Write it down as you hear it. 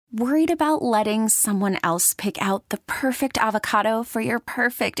Worried about letting someone else pick out the perfect avocado for your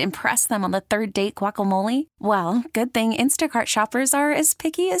perfect impress them on the third date guacamole? Well, good thing Instacart shoppers are as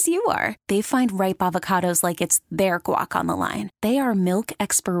picky as you are. They find ripe avocados like it's their guac on the line. They are milk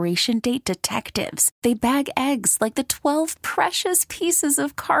expiration date detectives. They bag eggs like the 12 precious pieces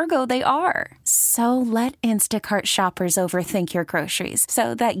of cargo they are. So let Instacart shoppers overthink your groceries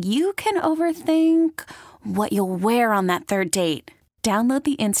so that you can overthink what you'll wear on that third date. Download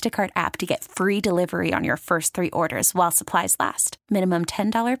the Instacart app to get free delivery on your first 3 orders while supplies last. Minimum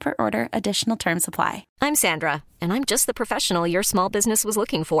 $10 per order. Additional terms apply. I'm Sandra, and I'm just the professional your small business was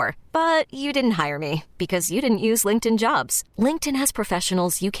looking for. But you didn't hire me because you didn't use LinkedIn Jobs. LinkedIn has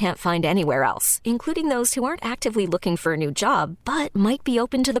professionals you can't find anywhere else, including those who aren't actively looking for a new job, but might be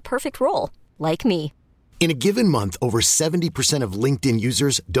open to the perfect role, like me. In a given month, over 70% of LinkedIn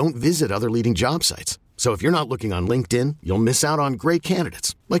users don't visit other leading job sites. So if you're not looking on LinkedIn, you'll miss out on great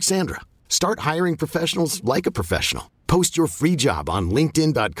candidates like Sandra. Start hiring professionals like a professional. Post your free job on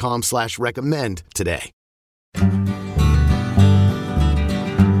linkedin.com/recommend today.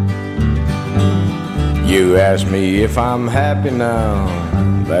 You ask me if I'm happy now.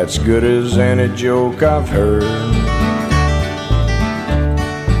 That's good as any joke I've heard.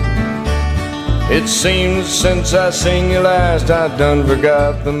 It seems since I seen you last, I done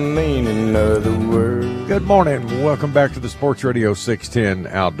forgot the meaning of the word. Good morning. Welcome back to the Sports Radio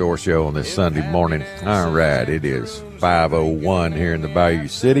 610 Outdoor Show on this Sunday morning. All right, it is 5:01 here in the Bayou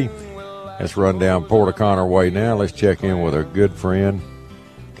City. Let's run down Port O'Connor Way now. Let's check in with our good friend,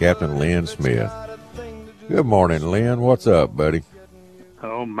 Captain Lynn Smith. Good morning, Lynn. What's up, buddy?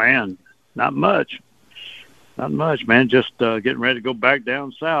 Oh, man. Not much. Not much, man. Just getting ready to go back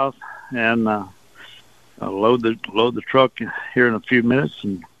down south and load the truck here in a few minutes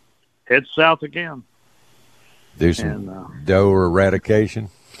and head south again. Do some doe eradication?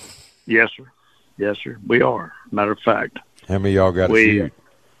 Yes, sir. Yes, sir. We are. Matter of fact. How many of y'all got to shoot?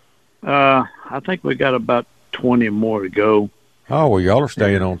 I think we got about 20 more to go. Oh, well, y'all are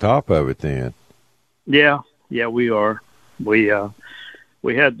staying on top of it then. Yeah, we are. We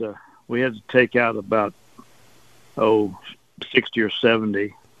had to take out about 60 or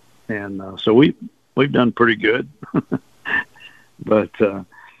 70, and so we've done pretty good. But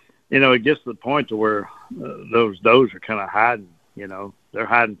it gets to the point to where those does are kind of hiding. They're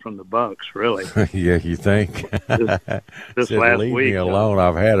hiding from the bucks, really. Yeah, you think? This last leave week, me alone.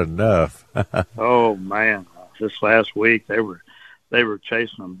 I've had enough. Oh man, this last week they were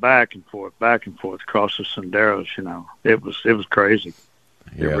chasing them back and forth across the senderos. It was crazy.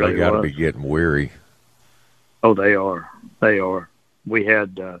 Yeah, really they got to be getting weary. Oh, they are. We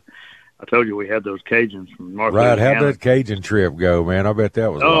had, I told you we had those Cajuns from North Right, Louisiana. how'd that Cajun trip go, man? I bet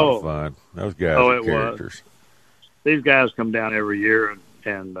that was a lot of fun. Those guys are characters. These guys come down every year,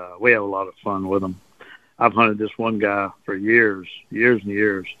 and we have a lot of fun with them. I've hunted this one guy for years and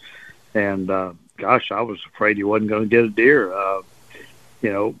years, and gosh, I was afraid he wasn't going to get a deer.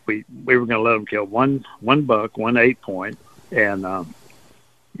 We were going to let him kill one buck, 1 8-point, and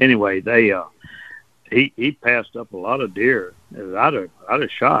anyway, he passed up a lot of deer. I'd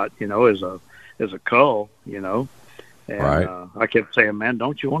have shot, as a cull, and right. I kept saying, man,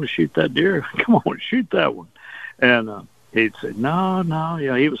 don't you want to shoot that deer? Come on, shoot that one. And he'd say, no,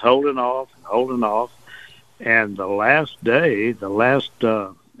 he was holding off. And the last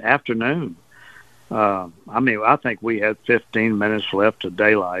afternoon, I think we had 15 minutes left to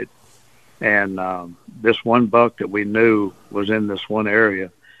daylight, and this one buck that we knew was in this one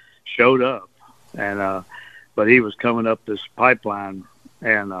area showed up, and but he was coming up this pipeline,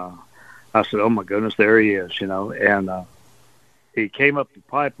 and I said, oh my goodness, there he is, and he came up the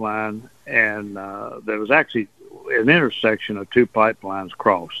pipeline, and there was actually an intersection of 2 pipelines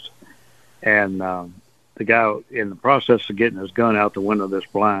crossed, and the guy, in the process of getting his gun out the window of this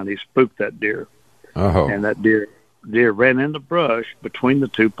blind, he spooked that deer. Oh. And that deer ran in the brush between the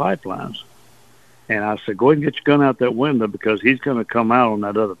 2 pipelines. And I said, go ahead and get your gun out that window because he's going to come out on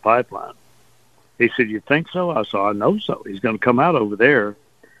that other pipeline. He said, you think so? I said, I know so. He's going to come out over there.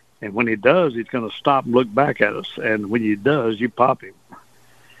 And when he does, he's going to stop and look back at us. And when he does, you pop him.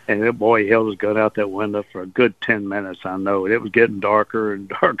 And that boy, he held his gun out that window for a good 10 minutes. I know it was getting darker and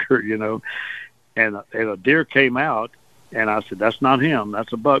darker, and a deer came out, and I said, that's not him.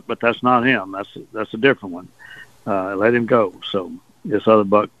 That's a buck, but that's not him. That's a different one. Let him go. So this other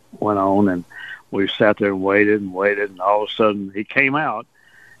buck went on, and we sat there and waited, and all of a sudden he came out,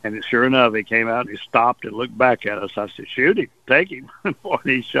 and sure enough, he came out and he stopped and looked back at us. I said, shoot him, take him. Boy,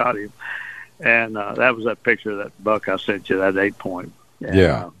 he shot him. And that was that picture of that buck I sent you, that 8-point. And,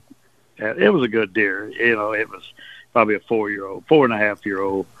 yeah. It was a good deer. It probably a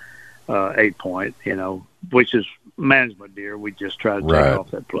 4.5-year-old 8-point, which is management deer. We just try to take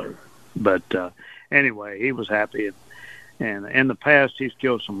off that place. But anyway, he was happy. And in the past, he's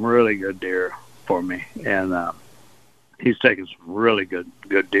killed some really good deer for me. And he's taken some really good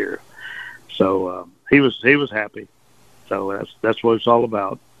deer. So he was happy. So that's what it's all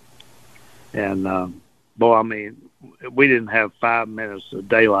about. And, boy, I mean, we didn't have 5 minutes of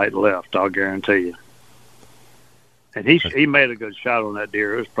daylight left, I'll guarantee you. And he made a good shot on that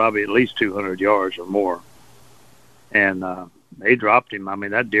deer. It was probably at least 200 yards or more. And he dropped him. I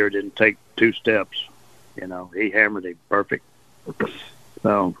mean, that deer didn't take 2 steps. He hammered him perfect.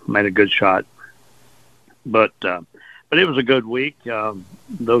 So made a good shot. But it was a good week.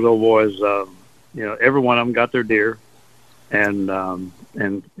 Those old boys, every one of them got their deer, and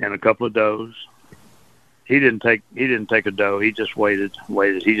a couple of does. He didn't take a doe. He just waited.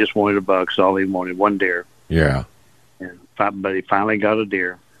 He just wanted a buck. So all he wanted, one deer. Yeah. But he finally got a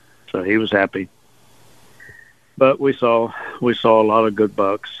deer, so he was happy. But we saw a lot of good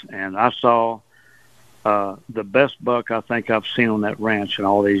bucks, and I saw the best buck I think I've seen on that ranch in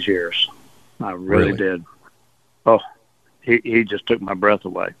all these years. I really did. Oh, he just took my breath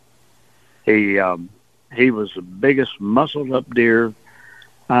away. He was the biggest muscled up deer.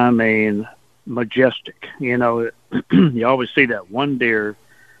 I mean, majestic. You always see that one deer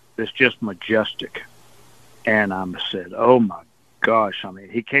that's just majestic. And I said, oh my gosh. I mean,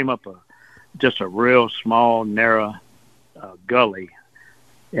 he came up just a real small, narrow gully,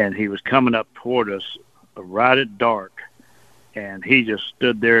 and he was coming up toward us right at dark, and he just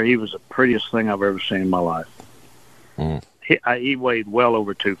stood there. He was the prettiest thing I've ever seen in my life. He weighed well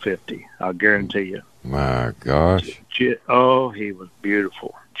over 250, I'll guarantee you. My gosh. Oh, he was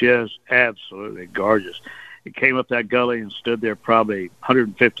beautiful. Just absolutely gorgeous. He came up that gully and stood there probably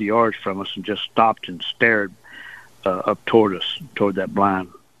 150 yards from us and just stopped and stared up toward us, toward that blind.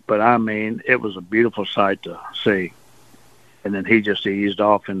 But, I mean, it was a beautiful sight to see. And then he just eased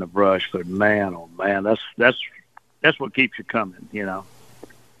off in the brush. But, man, oh, man, that's what keeps you coming,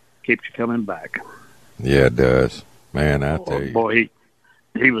 keeps you coming back. Yeah, it does. Man, I tell you. Boy,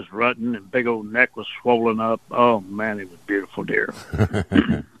 he was rutting, and big old neck was swollen up. Oh, man, he was a beautiful deer.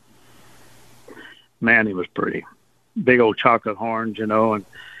 Man, he was pretty. Big old chocolate horns, and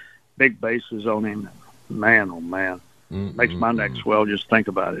big bases on him. Man, oh, man. Makes my neck swell just think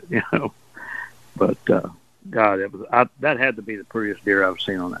about it, But, God, that had to be the prettiest deer I've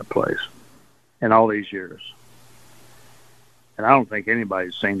seen on that place in all these years. And I don't think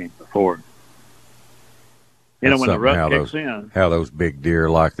anybody's seen him before. When the rut kicks in. How those big deer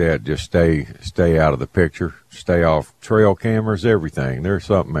like that just stay out of the picture, stay off trail cameras, everything. There's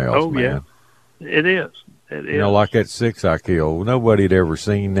something else, man. Yeah. It is. Like that 6 I killed. Nobody had ever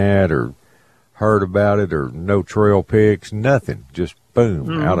seen that or heard about it, or no trail pics, nothing. Just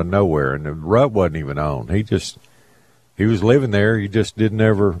boom, out of nowhere. And the rut wasn't even on. He was living there. He just didn't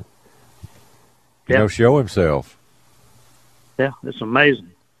ever, show himself. Yeah, it's amazing.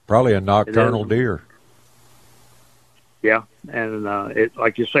 Probably a nocturnal deer. Yeah, and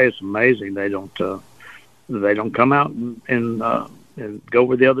like you say, it's amazing. They don't come out and go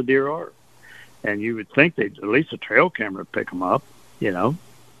where the other deer are. And you would think at least a trail camera would pick them up,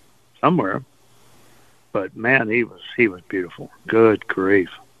 somewhere. But man, he was beautiful. Good grief!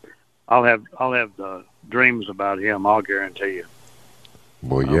 I'll have dreams about him. I'll guarantee you.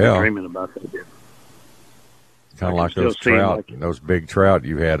 Well, I'll yeah. be dreaming about that deer. Kind of like those trout, those big trout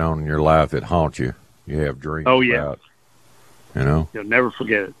you had on in your life that haunt you. You have dreams about. You'll never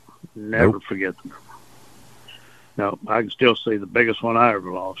forget it. Never forget them. No, I can still see the biggest one I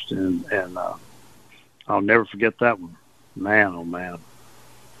ever lost, and I'll never forget that one. Man, oh man.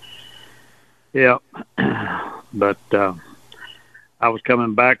 Yeah, but I was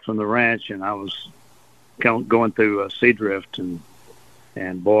coming back from the ranch, and I was going through Seadrift,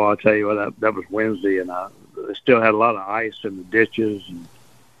 and boy, I'll tell you what, that was Wednesday, and they still had a lot of ice in the ditches and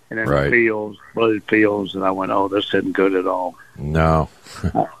in the fields, flooded fields, and I went, oh, this isn't good at all. No.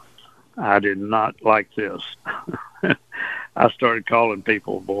 I did not like this. I started calling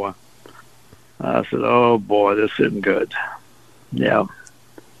people, boy. I said, oh, boy, this isn't good. Yeah.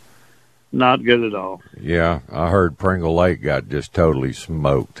 Not good at all. Yeah, I heard Pringle Lake got just totally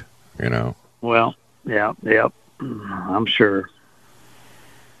smoked, Well, yeah, I'm sure.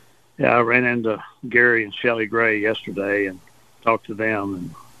 Yeah, I ran into Gary and Shelley Gray yesterday and talked to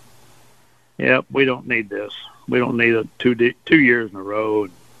them. And, we don't need this. We don't need it 2 years in a row.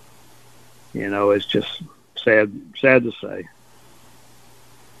 It's just sad to say.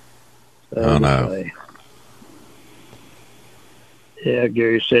 I know. Yeah,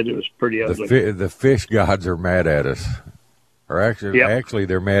 Gary said it was pretty ugly. The fish gods are mad at us. Or actually,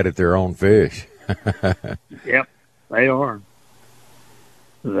 they're mad at their own fish. Yep, they are.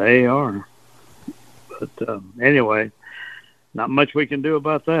 They are. But anyway, not much we can do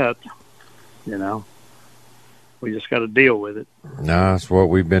about that. You know, we just got to deal with it. No, it's what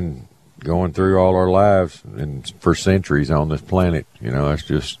we've been going through all our lives and for centuries on this planet. You know, that's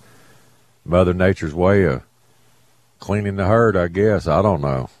just Mother Nature's way of cleaning the herd, I guess. I don't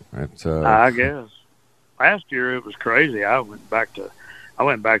know. It's I guess. Last year it was crazy. I went back to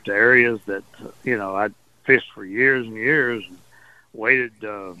areas that I'd fished for years and years, and waited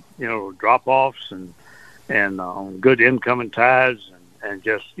drop offs and on good incoming tides, and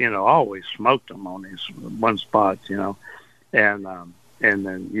just always smoked them on these one spots, and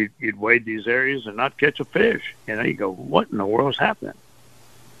then you'd wade these areas and not catch a fish. You go, what in the world's happening?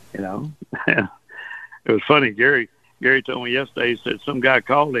 It was funny. Gary told me yesterday. He said some guy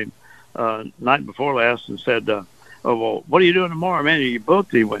called him night before last and said, "Oh, well, what are you doing tomorrow, man? Are you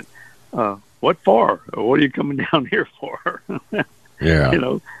booked?" He went, "What for? Or what are you coming down here for?"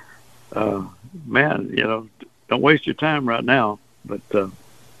 Yeah. Man, don't waste your time right now. But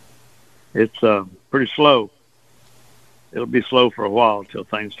it's pretty slow. It'll be slow for a while until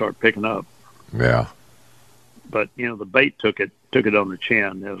things start picking up. Yeah. But the bait took it on the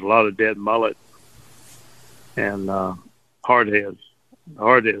chin. There was a lot of dead mullet and hardheads. The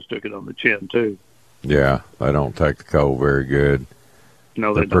hardheads took it on the chin too. Yeah, they don't take the cold very good.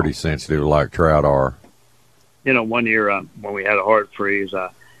 No, they're pretty sensitive, like trout are. One year when we had a hard freeze,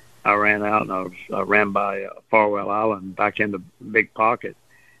 I ran out and I ran by Farwell Island back in the big pocket,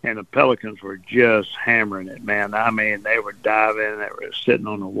 and the pelicans were just hammering it, man. I mean, they were diving, they were sitting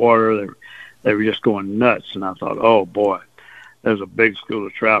on the water, they were just going nuts. And I thought, oh boy, there's a big school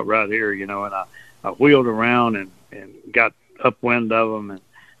of trout right here, and I wheeled around and got upwind of them and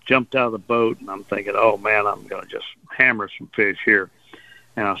jumped out of the boat, and I'm thinking, oh man, I'm going to just hammer some fish here.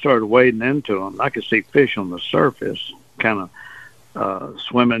 And I started wading into them. I could see fish on the surface, kind of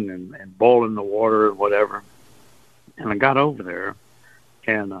swimming and boiling the water or whatever. And I got over there,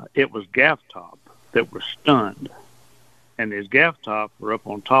 and it was gaff top that were stunned. And these gaff top were up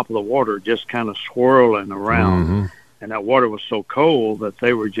on top of the water, just kind of swirling around. Mm-hmm. And that water was so cold that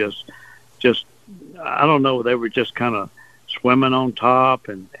they were just I don't know, they were just kind of swimming on top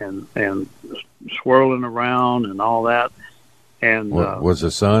and swirling around and all that. And was the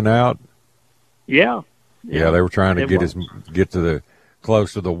sun out? Yeah, they were trying to get to the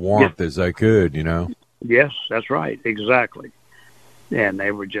close to the warmth as they could, Yes, that's right, exactly. And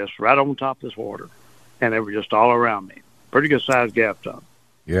they were just right on top of this water, and they were just all around me. Pretty good sized gaff top.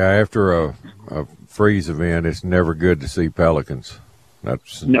 Yeah, after a freeze event, it's never good to see pelicans.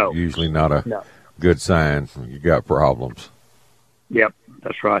 That's usually not a good sign. You got problems. Yep,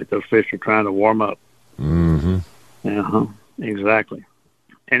 that's right. Those fish are trying to warm up. Mm-hmm. Uh-huh. Exactly.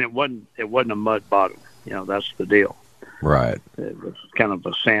 And it wasn't a mud bottom. That's the deal. Right. It was kind of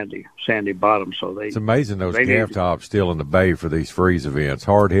a sandy bottom. So it's amazing those gaff tops still in the bay for these freeze events.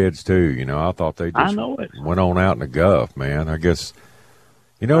 Hardheads too. I thought they just went on out in the Gulf, man. I guess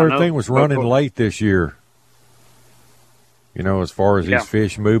everything was running late this year. As far as these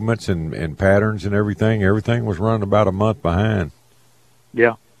fish movements and patterns and everything was running about a month behind.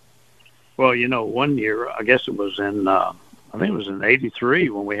 Yeah. Well, 1 year, I guess it was in, I think it was in '83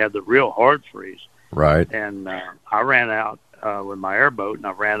 when we had the real hard freeze. Right. And I ran out with my airboat, and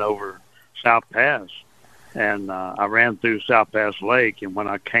I ran over South Pass. And I ran through South Pass Lake, and when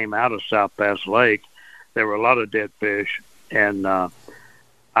I came out of South Pass Lake, there were a lot of dead fish. And I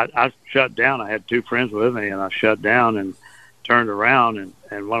shut down. I had two friends with me, and I shut down and turned around, and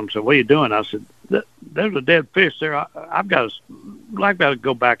one of them said, "What are you doing?" I said, "There's a dead fish there. I've got to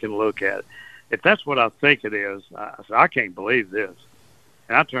go back and look at it. If that's what I think it is," I said, "I can't believe this."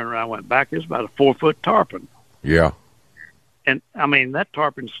 And I turned around and went back. It's about a 4-foot tarpon. Yeah. And, I mean, that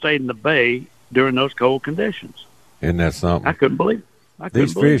tarpon stayed in the bay during those cold conditions. Isn't that something? I couldn't believe it.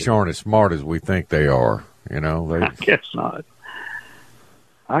 These fish aren't as smart as we think they are, I guess not.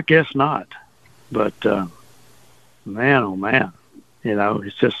 But, man, oh, man.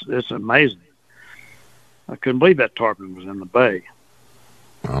 It's amazing. I couldn't believe that tarpon was in the bay.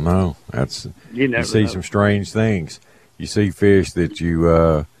 I know. You see some strange things. You see fish that you,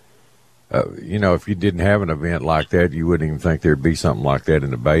 if you didn't have an event like that, you wouldn't even think there'd be something like that in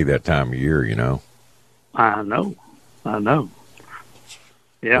the bay that time of year, I know.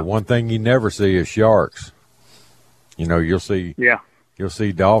 Yeah. The one thing you never see is sharks. You'll see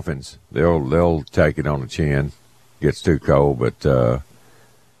dolphins. They'll take it on the chin. Gets too cold, but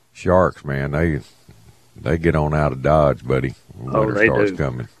sharks, man, they get on out of Dodge, buddy. Winter starts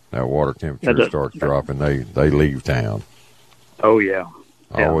coming. That water temperature starts dropping. They leave town. Oh, yeah.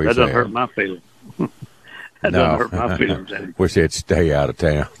 Always that doesn't hurt my feelings. That doesn't hurt my feelings any. Wish they'd stay out of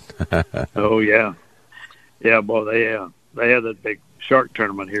town. Oh, yeah. Yeah, boy, they have that big shark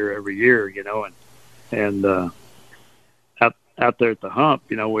tournament here every year, and out there at the hump,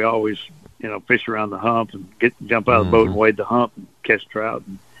 we always, fish around the hump and jump out of the boat and wade the hump and catch trout.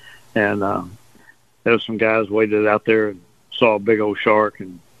 And there was some guys waded out there and saw a big old shark,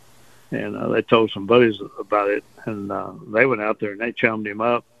 and they told some buddies about it, and they went out there and they chummed him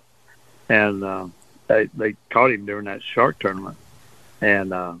up, and they caught him during that shark tournament.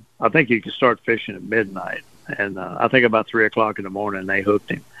 And I think you could start fishing at midnight, and I think about 3 o'clock in the morning they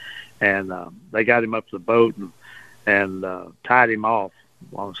hooked him, and they got him up to the boat and tied him off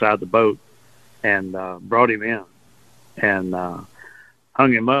alongside the boat and brought him in and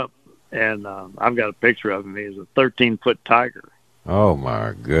hung him up. And I've got a picture of him. He was a 13-foot tiger. Oh,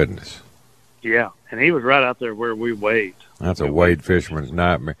 my goodness. Yeah, and he was right out there where we wade. That's a wade fisherman's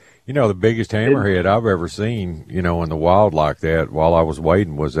nightmare. The biggest hammerhead I've ever seen, in the wild like that while I was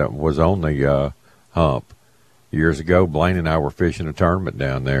wading was on the hump. Years ago, Blaine and I were fishing a tournament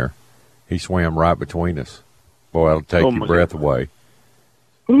down there. He swam right between us. Boy, it'll take your breath away.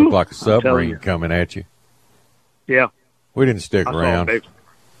 Looked like a submarine coming at you. Yeah. We didn't stick around.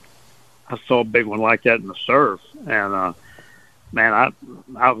 I saw a big one like that in the surf, and man,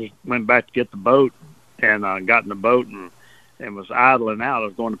 I went back to get the boat, and got in the boat and was idling out. I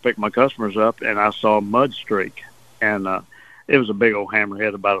was going to pick my customers up, and I saw a mud streak, and it was a big old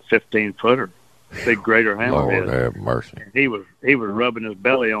hammerhead, about a 15-footer, big greater hammerhead. Lord have mercy. And he was rubbing his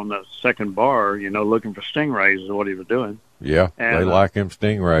belly on the second bar, looking for stingrays is what he was doing. Yeah, and they like them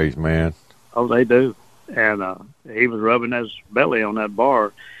stingrays, man. Oh, they do. And he was rubbing his belly on that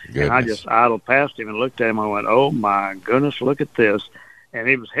bar. Goodness. And I just idled past him and looked at him. I went, oh, my goodness, look at this. And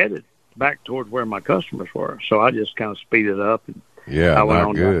he was headed back toward where my customers were. So I just kind of speeded up. And I went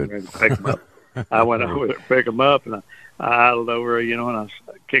on down there and picked him up. I went over there to pick him up, and I idled over, and I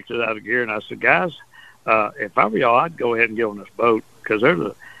kicked it out of gear. And I said, guys, if I were y'all, I'd go ahead and get on this boat, because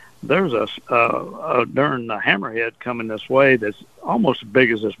there's a darn hammerhead coming this way that's almost as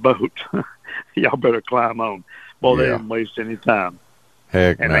big as this boat. Y'all better climb on. Well, they didn't waste any time.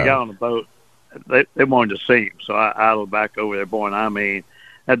 Heck and no. They got on the boat. They wanted to see him, so I idled back over there. Boy, and I mean,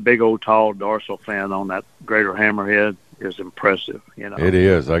 that big old tall dorsal fin on that greater hammerhead is impressive. It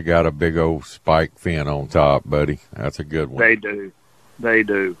is. I got a big old spike fin on top, buddy. That's a good one. They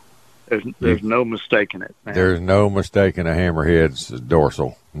do. There's no mistaking it, man. There's no mistaking a hammerhead's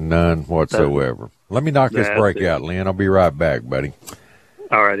dorsal. None whatsoever. Let me knock this break out, Lynn. I'll be right back, buddy.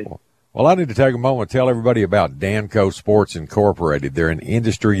 All righty. Well, I need to take a moment to tell everybody about Danco Sports Incorporated. They're an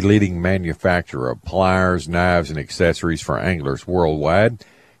industry-leading manufacturer of pliers, knives, and accessories for anglers worldwide.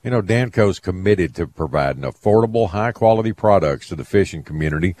 Danco's committed to providing affordable, high-quality products to the fishing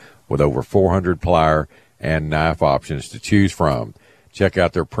community with over 400 plier and knife options to choose from. Check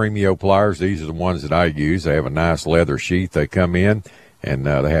out their Premio pliers. These are the ones that I use. They have a nice leather sheath they come in, and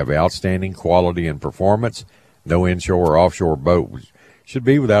they have outstanding quality and performance. No inshore or offshore boat should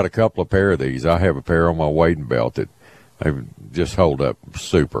be without a couple of pair of these. I have a pair on my wading belt that they just hold up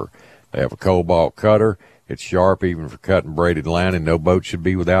super. They have a cobalt cutter. It's sharp even for cutting braided line, and no boat should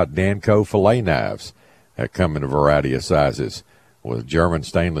be without Danco fillet knives that come in a variety of sizes. With a German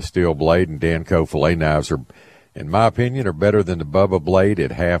stainless steel blade, and Danco fillet knives are, in my opinion, are better than the Bubba blade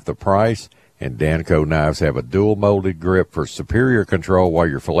at half the price. And Danco knives have a dual molded grip for superior control while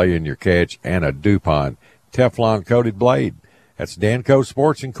you're filleting your catch, and a DuPont Teflon coated blade. That's Danco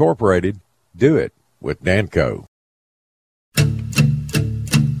Sports Incorporated. Do it with Danco.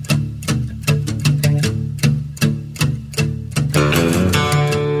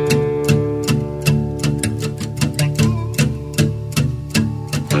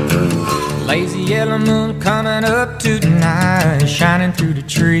 Lazy yellow moon coming up tonight, shining through the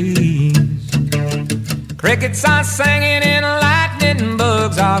trees. Crickets are singing and lightning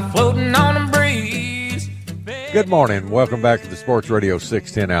bugs are floating on the breeze. Good morning. Welcome back to the Sports Radio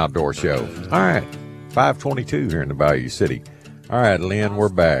 610 Outdoor Show. All right, 5:22 here in the Bayou City. All right, Lynn, we're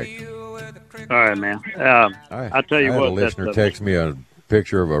back. All right, man. I tell you I had what, a listener text me a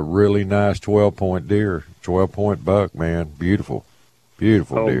picture of a really nice 12-point deer, 12-point buck, man. Beautiful deer.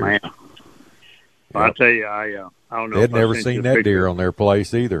 Oh, man. Well, I tell you, I don't know. They'd never seen that deer on their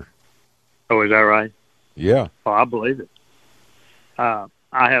place either. Oh, is that right? Yeah. Oh, I believe it. I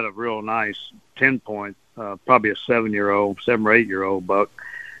had a real nice 10-point, probably a 7 or 8-year-old buck.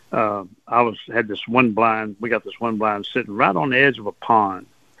 Had this one blind. We got this one blind sitting right on the edge of a pond,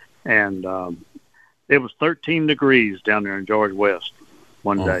 and It was 13 degrees down there in George West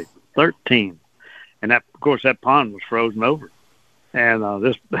one day. 13. And that, of course, that pond was frozen over. And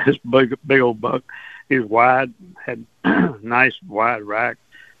this big old buck, he was wide, had nice wide rack.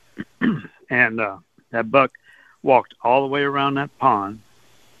 And that buck walked all the way around that pond,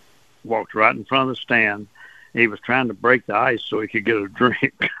 walked right in front of the stand. He was trying to break the ice so he could get a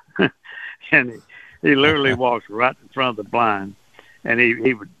drink. And he literally walked right in front of the blind. And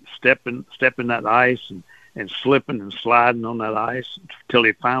he would step in that ice and slipping and sliding on that ice until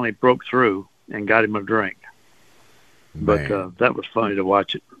he finally broke through and got him a drink. Man. But that was funny to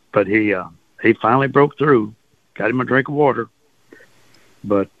watch it. But he finally broke through, got him a drink of water.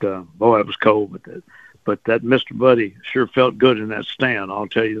 But boy, it was cold. But that Mr. Buddy sure felt good in that stand. I'll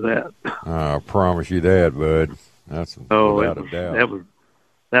tell you that. I promise you that, bud. That's without a doubt.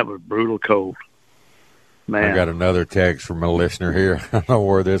 That was brutal cold. Man. I got another text from a listener here. I don't know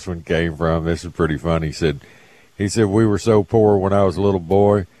where this one came from. This is pretty funny. He said we were so poor when I was a little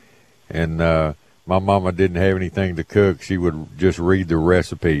boy, and my mama didn't have anything to cook. She would just read the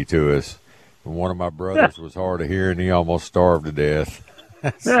recipe to us. And one of my brothers was hard of hearing. He almost starved to death.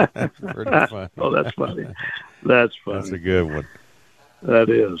 That's pretty funny. Oh, that's funny. That's funny. That's a good one. That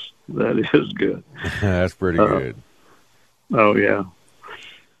is good. That's pretty good. Oh, yeah.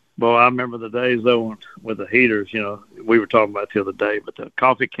 Well, I remember the days, though, with the heaters, we were talking about the other day, but the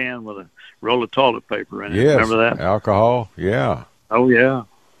coffee can with a roll of toilet paper in it. Yes, remember that? Alcohol, yeah. Oh, yeah.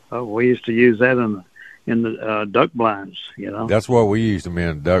 Oh, we used to use that in the duck blinds, That's what we used them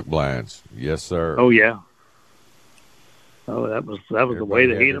in, duck blinds. Yes, sir. Oh, yeah. Oh, that was the way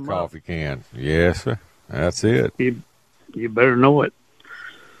to heat them up. Coffee can. Yes, sir. That's it. You better know it.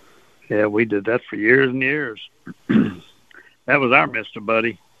 Yeah, we did that for years and years. That was our Mr.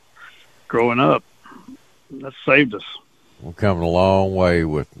 Buddy growing up. That saved us. We're coming a long way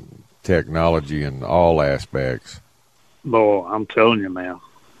with technology in all aspects. Boy, I'm telling you, man.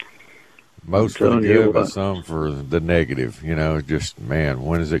 Most for the good, but some for the negative. Just, man,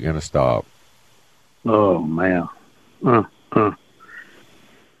 when is it going to stop? Oh, man. Yeah,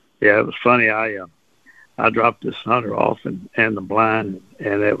 it was funny. I dropped this hunter off and the blind,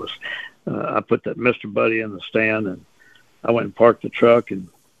 and it was I put that Mr. Buddy in the stand, and I went and parked the truck, and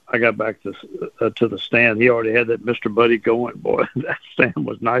I got back to the stand. He already had that Mr. Buddy going. Boy, that stand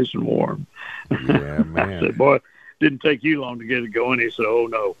was nice and warm. Yeah, man. I said, boy, didn't take you long to get it going. He said,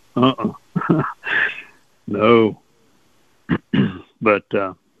 oh, no. No.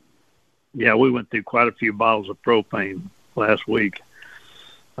 But, yeah, we went through quite a few bottles of propane last week.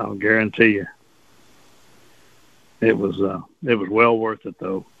 I'll guarantee you. It was well worth it,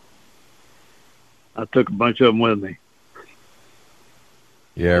 though. I took a bunch of them with me.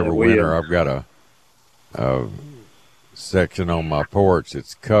 Yeah, every winter I've got a section on my porch.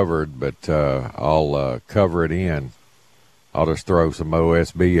 It's covered, but I'll cover it in. I'll just throw some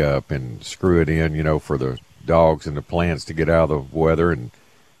OSB up and screw it in, for the dogs and the plants to get out of the weather. And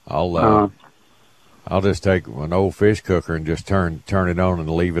I'll just take an old fish cooker and just turn it on and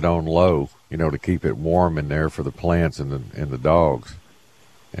leave it on low, to keep it warm in there for the plants and the dogs.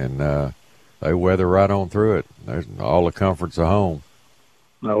 And they weather right on through it. There's all the comforts of home.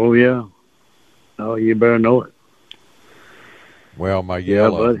 Oh, yeah. Oh, you better know it. Well, my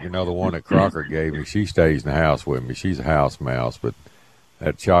yellow, the one that Crocker gave me, she stays in the house with me. She's a house mouse, but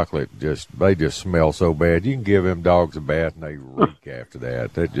that chocolate they just smell so bad. You can give them dogs a bath and they reek after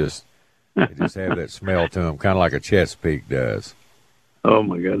that. They just have that smell to them, kind of like a Chesapeake does. Oh,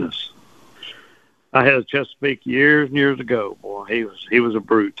 my goodness. I had a Chesapeake years and years ago. Boy, he was a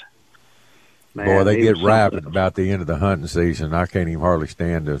brute. Man, boy, they get ripe at about the end of the hunting season. I can't even hardly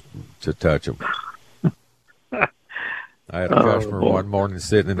stand to touch them. I had a customer one morning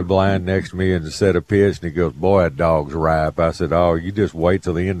sitting in the blind next to me in the set of pitch, and he goes, boy, that dog's ripe. I said, oh, you just wait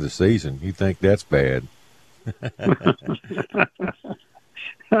till the end of the season. You think that's bad.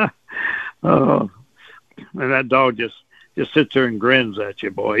 Oh, and that dog just sits there and grins at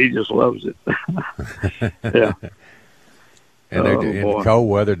you, boy. He just loves it. Yeah. And in cold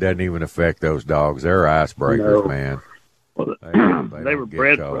weather doesn't even affect those dogs. They're icebreakers, man. Well, they were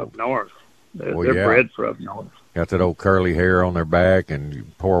bred for up north. They're bred for up north. Got that old curly hair on their back, and you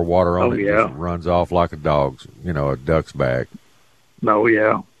pour water on it, and it runs off like a dog's, a duck's back. Oh,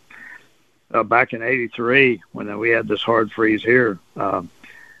 yeah. Back in '83, when we had this hard freeze here, a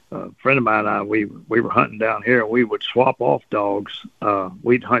friend of mine and I, we were hunting down here, and we would swap off dogs.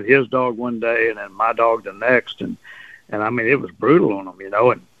 We'd hunt his dog one day and then my dog the next, and I mean, it was brutal on them,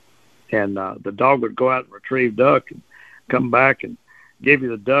 and the dog would go out and retrieve duck and come back and give you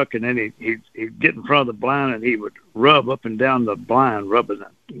the duck, and then he'd get in front of the blind, and he would rub up and down the blind,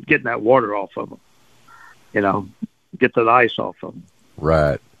 getting that water off of him. get that ice off of them.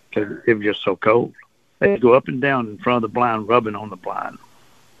 Right. Because it was just so cold. They'd go up and down in front of the blind, rubbing on the blind.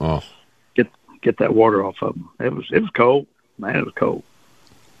 Oh. Get that water off of them. It was cold. Man, it was cold.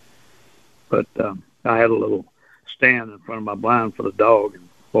 But I had a little stand in front of my blind for the dog, and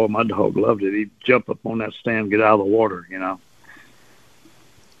boy, my dog loved it. He'd jump up on that stand, get out of the water,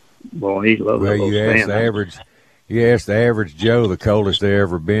 Boy, he loved that little stand. You ask the average Joe the coldest they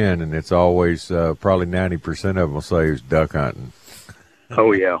ever been, and it's always probably 90% of them will say it was duck hunting.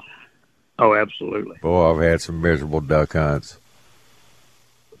 Oh, yeah. Oh, absolutely. Boy, I've had some miserable duck hunts,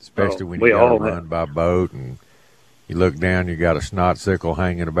 especially when you got to run by boat and you look down, you got a snot sickle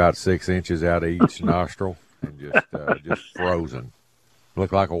hanging about 6 inches out of each nostril and just frozen.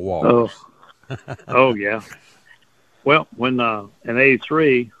 Look like a walrus. Oh, yeah. Well, when in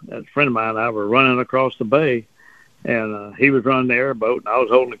 '83, a friend of mine and I were running across the bay, and he was running the airboat, and I was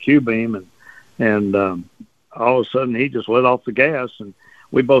holding the Q-beam, and all of a sudden he just let off the gas, and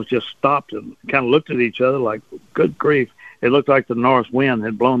we both just stopped and kind of looked at each other like, good grief. It looked like the north wind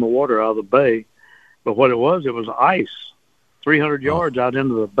had blown the water out of the bay. But what it was ice, 300 yards out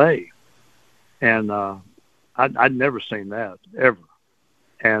into the bay. And I'd never seen that, ever.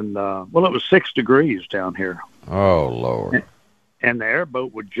 And, it was 6 degrees down here. Oh, Lord. And the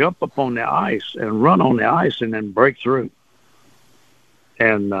airboat would jump up on the ice and run on the ice and then break through.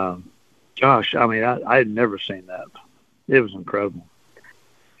 And, gosh, I mean, I had never seen that. It was incredible.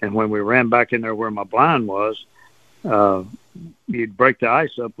 And when we ran back in there where my blind was, you'd break the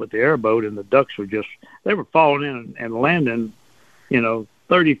ice up with the airboat, and the ducks they were falling in and landing,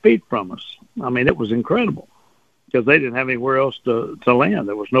 30 feet from us. I mean, it was incredible because they didn't have anywhere else to land.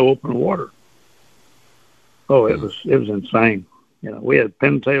 There was no open water. Oh, it was insane. We had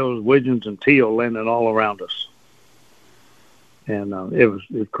pintails, widgeons, and teal landing all around us. And it was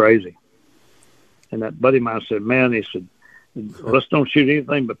crazy. And that buddy of mine said, man, he said, let's don't shoot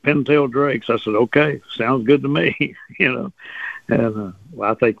anything but pintail drakes. I said, okay, sounds good to me, And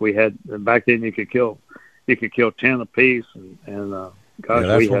I think we had back then you could kill 10 apiece, and gosh,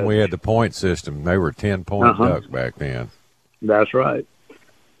 that's when we had the point system. They were 10-point ducks back then. That's right.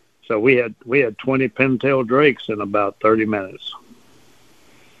 So we had 20 pintail drakes in about 30 minutes.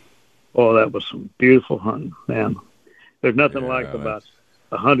 Oh, that was some beautiful hunting, man. There's nothing like about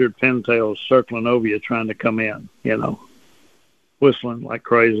 100 pintails circling over you trying to come in, whistling like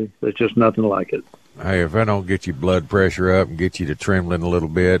crazy. There's just nothing like it. Hey, if I don't get your blood pressure up and get you to trembling a little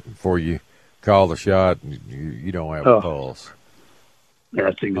bit before you call the shot, you don't have a pulse.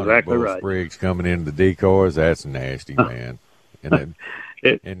 That's exactly right. Sprigs coming into the decoys, that's nasty, man. And then,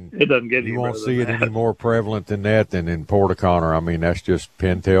 it doesn't get any. You won't see it any more prevalent than that than in Port O'Connor. I mean, that's just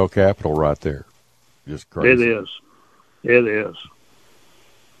pintail capital right there. Just crazy. It is.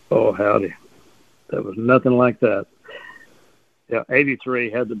 Oh, howdy. There was nothing like that. Yeah, 83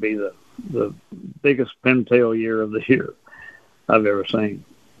 had to be the biggest pintail year of the year I've ever seen.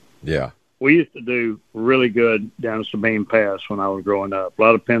 Yeah. We used to do really good down Sabine Pass when I was growing up. A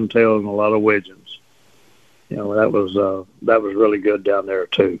lot of pintails and a lot of widgeons. That was really good down there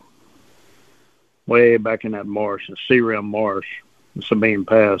too. Way back in that marsh, the Sea Rim Marsh, in Sabine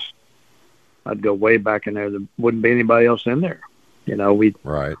Pass, I'd go way back in there. There wouldn't be anybody else in there. We'd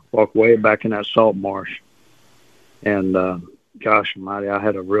walk way back in that salt marsh. And gosh almighty, I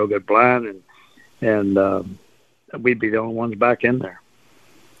had a real good blind, and we'd be the only ones back in there.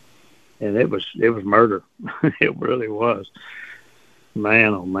 And it was murder. It really was.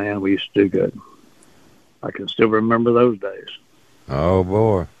 Man, oh man, we used to do good. I can still remember those days. Oh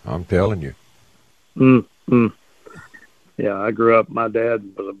boy, I'm telling you. Yeah, I grew up. My dad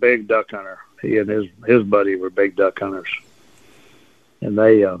was a big duck hunter. He and his buddy were big duck hunters. And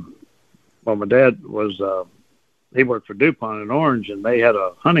they, my dad was, he worked for DuPont in Orange, and they had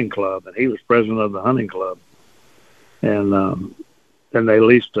a hunting club, and he was president of the hunting club. And then they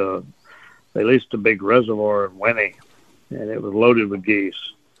leased a big reservoir in Winnie, and it was loaded with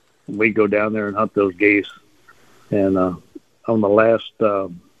geese. And we'd go down there and hunt those geese. And on the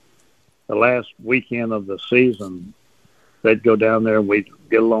last weekend of the season, they'd go down there and we'd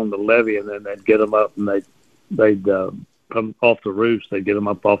get along the levee, and then they'd get them up, and they'd come off the roost. They'd get them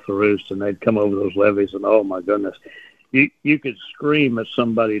up off the roost, and they'd come over those levees, and oh my goodness, you could scream at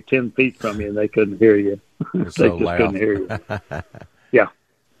somebody 10 feet from you, and they couldn't hear you. They so just loud. couldn't hear you. Yeah.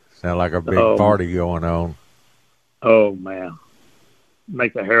 Sound like a big party going on. Oh man,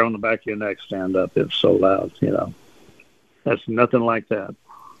 make the hair on the back of your neck stand up. It's so loud, That's nothing like that.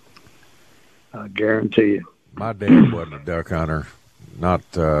 I guarantee you. My dad wasn't a duck hunter. Not,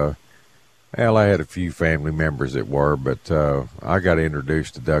 I had a few family members that were, but I got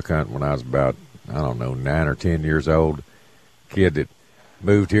introduced to duck hunting when I was about, I don't know, 9 or 10 years old, kid that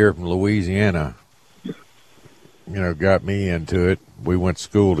moved here from Louisiana, got me into it. We went to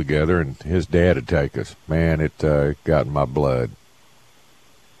school together, and his dad would take us. Man, it got in my blood.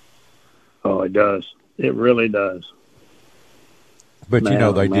 Oh, it does. It really does. But,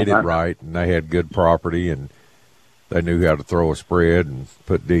 they did it right, and they had good property, and they knew how to throw a spread and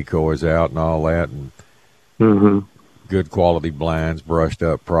put decoys out and all that, and good quality blinds brushed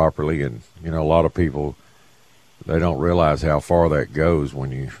up properly. And, a lot of people, they don't realize how far that goes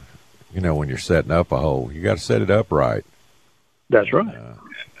when when you're setting up a hole. You got to set it up right. That's right.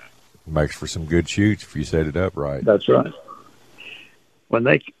 Makes for some good shoots if you set it up right. That's right. When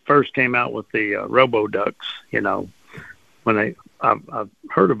they first came out with the Robo Ducks, when I've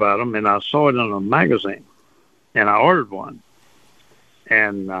heard about them, and I saw it in a magazine, and I ordered one.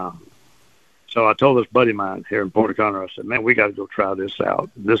 And so I told this buddy of mine here in Port O'Connor, I said, man, we got to go try this out.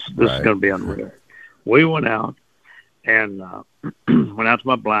 This is going to be unreal. We went out and went out to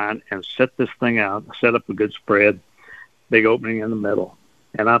my blind and set this thing out, set up a good spread, big opening in the middle.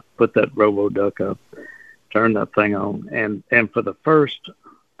 And I put that Robo Duck up, turned that thing on. And for the first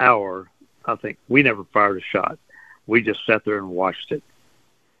hour, I think we never fired a shot. We just sat there and watched it.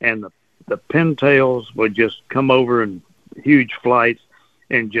 And the pintails would just come over in huge flights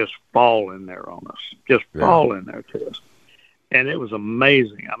and just fall in there on us, fall in there to us. And it was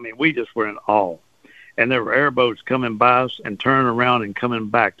amazing. I mean, we just were in awe. And there were airboats coming by us and turning around and coming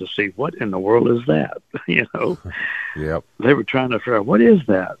back to see what in the world is that, Yep. They were trying to figure out, what is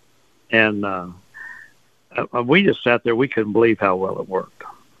that? And we just sat there. We couldn't believe how well it worked.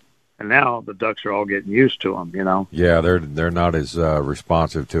 And now the ducks are all getting used to them, Yeah, they're not as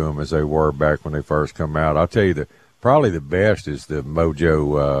responsive to them as they were back when they first come out. I'll tell you, probably the best is the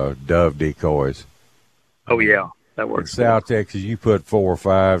Mojo dove decoys. Oh, yeah, that works. In South Texas, you put 4 or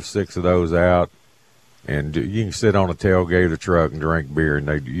 5, 6 of those out, and you can sit on a tailgate of the truck and drink beer,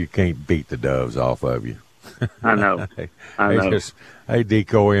 and you can't beat the doves off of you. I know. I know. They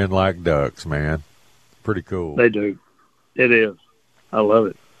decoy in like ducks, man. Pretty cool. They do. It is. I love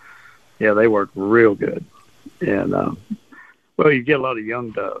it. Yeah, they work real good. And, you get a lot of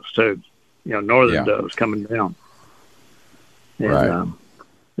young doves, too. Northern doves coming down. And, right.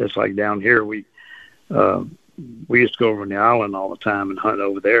 It's like down here, we used to go over on the island all the time and hunt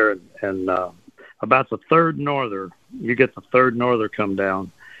over there. And about the third norther, you get the third norther come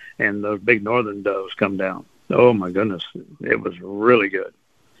down, and those big northern doves come down. Oh, my goodness. It was really good.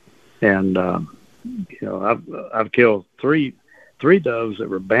 And, I've killed three doves that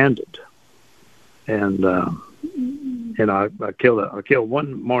were banded. And I killed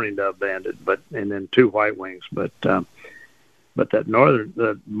one mourning dove banded, and then 2 white wings. But that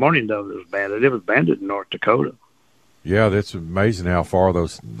the mourning dove that was banded, it was banded in North Dakota. Yeah, that's amazing how far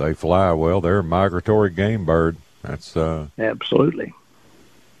they fly. Well, they're a migratory game bird. That's absolutely.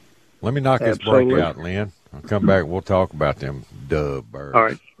 Let me knock this break out, Lynn. I'll come back and we'll talk about them dove birds. All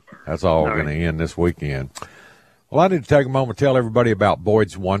right. That's all going to end this weekend. Well, I need to take a moment to tell everybody about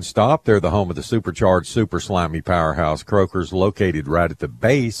Boyd's One Stop. They're the home of the supercharged, super slimy powerhouse croakers, located right at the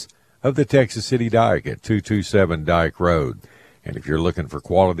base of the Texas City Dike at 227 Dike Road. And if you're looking for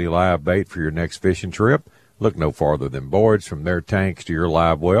quality live bait for your next fishing trip, look no farther than Boyd's. From their tanks to your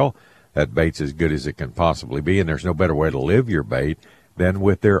live well, that bait's as good as it can possibly be, and there's no better way to live your bait than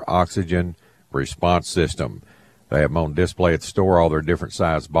with their oxygen response system. They have them on display at the store, all their different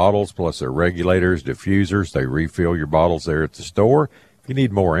size bottles, plus their regulators, diffusers. They refill your bottles there at the store. If you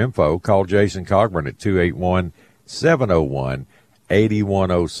need more info, call Jason Cogburn at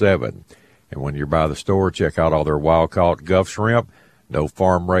 281-701-8107. And when you're by the store, check out all their wild-caught Gulf shrimp, no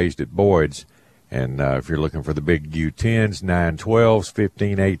farm-raised at Boyd's. And if you're looking for the big U10s, 912s,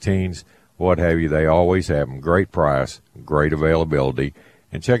 1518s, what have you, they always have them. Great price, great availability.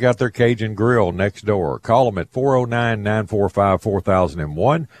 And check out their Cajun Grill next door. Call them at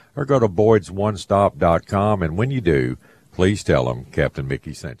 409-945-4001 or go to boydsonestop.com. And when you do, please tell them Captain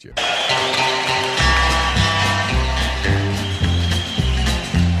Mickey sent you.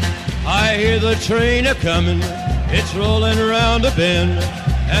 I hear the train a-coming, it's rolling around a bend,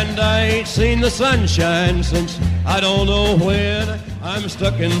 and I ain't seen the sunshine since I don't know when. I'm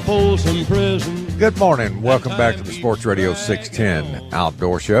stuck in Folsom Prison. Good morning. Welcome back to the Sports Radio 610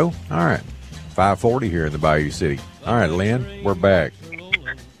 Outdoor Show. All right, 540 here in the Bayou City. All right, Lynn, we're back.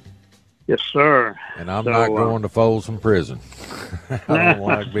 Yes, sir. And I'm not going to Folsom Prison. I don't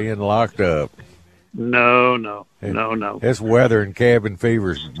like being locked up. No. This weather and cabin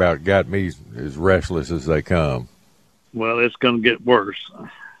fever's about got me as restless as they come. Well, it's going to get worse.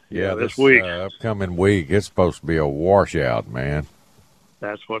 Yeah, this week. Upcoming week, it's supposed to be a washout, man.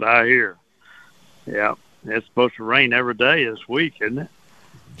 That's what I hear. Yeah. It's supposed to rain every day this week, isn't it?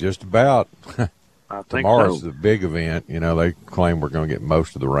 Just about. I think Tomorrow's so. the big event. You know, they claim we're going to get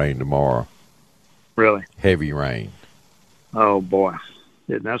most of the rain tomorrow. Really? Heavy rain. Oh, boy.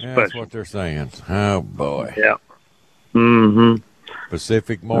 Isn't that special? That's what they're saying. Oh, boy. Yeah. Mm-hmm.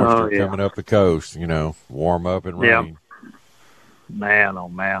 Pacific moisture coming up the coast, you know, warm up and rain. Yeah. Man, oh,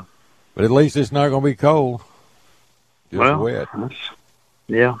 man. But at least it's not going to be cold. Just wet.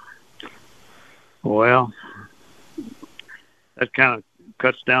 Yeah. Well, that kind of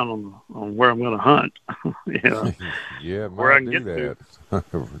cuts down on where I'm going to hunt. You know, yeah, where I can do get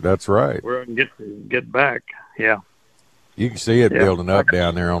that. That's right. Where I can get back. Yeah. You can see it building up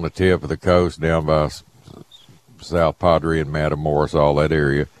down there on the tip of the coast, down by South Padre and Matamoros, all that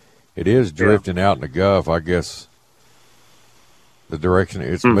area. It is drifting out in the Gulf. I guess the direction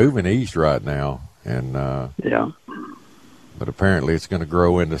it's moving east right now, and but apparently it's going to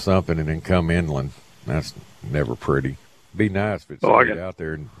grow into something and then come inland. That's never pretty. Be nice if it stayed out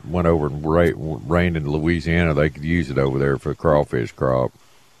there and went over and rained in Louisiana. They could use it over there for the crawfish crop.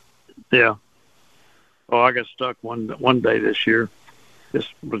 Yeah. Oh, I got stuck one day this year. Just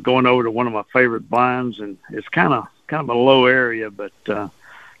was going over to one of my favorite blinds, and it's kind of a low area, but I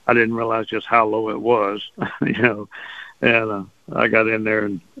didn't realize just how low it was, you know. And I got in there,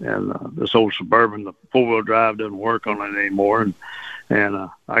 and this old Suburban, the 4-wheel drive doesn't work on it anymore, and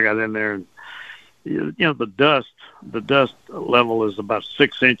I got in there, and you know the dust level is about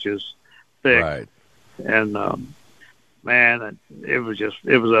 6 inches thick, right? And man, it was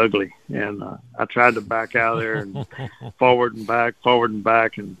ugly, and I tried to back out there and forward and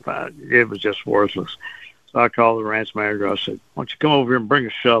back, and it was just worthless. So I called the ranch manager. I said, "Why don't you come over here and bring a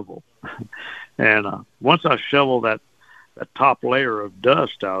shovel?" And once I shoveled that top layer of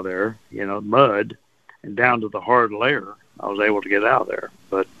dust out there, you know, mud, and down to the hard layer, I was able to get out there.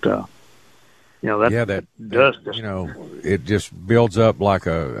 But you know that dust, you know, it just builds up like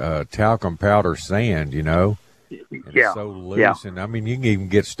a talcum powder sand, you know. It's so loose, and I mean, you can even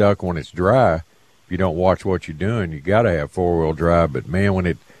get stuck when it's dry if you don't watch what you're doing. You got to have 4-wheel drive, but man,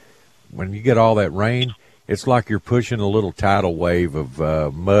 when you get all that rain, it's like you're pushing a little tidal wave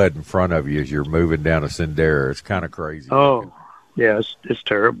of mud in front of you as you're moving down a sendero. It's kind of crazy. Oh, yeah, it's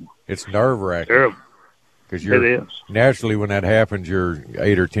terrible. It's nerve-wracking. Terrible. Because it is. Naturally, when that happens, you're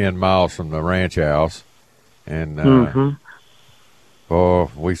 8 or 10 miles from the ranch house, and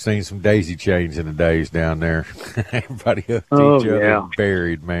oh, we've seen some daisy chains in the days down there. Everybody hooked each other,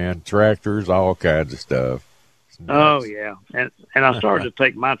 buried, man. Tractors, all kinds of stuff. Oh, yeah. And I started to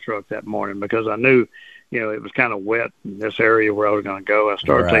take my truck that morning because I knew, you know, it was kind of wet in this area where I was going to go. I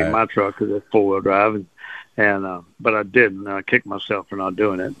started taking my truck because it's 4-wheel drive, and but I didn't. I kicked myself for not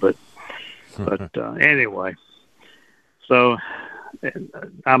doing it. But anyway, so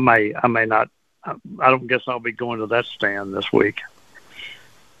I may not. I don't guess I'll be going to that stand this week.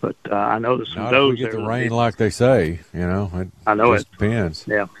 But I know there's some does. If we get the rain like they say, you know. I know it depends.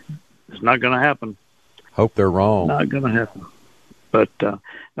 Yeah, it's not going to happen. Hope they're wrong. Not going to happen. But now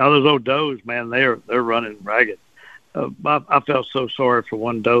those old does, man, they're running ragged. I felt so sorry for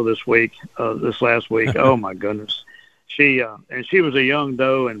one doe this last week. Oh my goodness, she was a young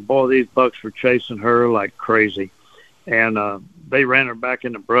doe, and boy, these bucks were chasing her like crazy, and they ran her back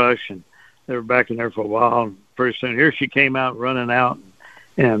in the brush, and they were back in there for a while. And pretty soon, here she came out running out.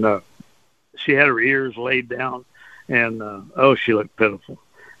 And she had her ears laid down, and she looked pitiful.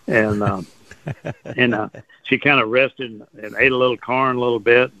 And she kind of rested and ate a little corn a little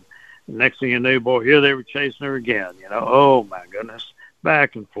bit. And next thing you knew, boy, here they were chasing her again. You know, oh my goodness,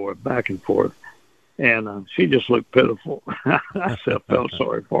 back and forth. And she just looked pitiful. I felt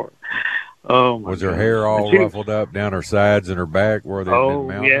sorry for her. Oh my! Was her hair all ruffled up down her sides and her back where they'd been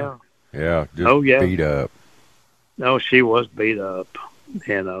mounted? Yeah, just beat up. No, she was beat up.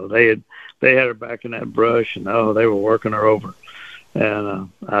 You know, they had her back in that brush, and they were working her over. And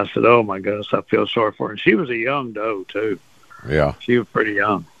I said, "Oh my goodness, I feel sorry for her." And she was a young doe too. Yeah, she was pretty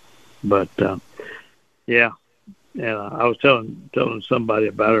young, but yeah. And I was telling somebody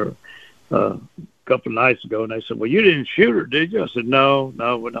about her a couple of nights ago, and they said, "Well, you didn't shoot her, did you?" I said, "No,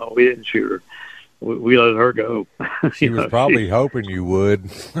 we didn't shoot her. We let her go." She was probably hoping you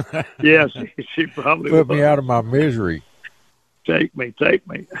would. Yeah, she probably put me out of my misery. Take me.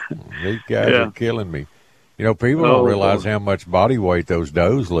 These guys are killing me. You know, people don't realize how much body weight those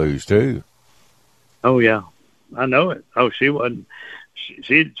does lose, too. Oh, yeah. I know it. Oh, she wasn't.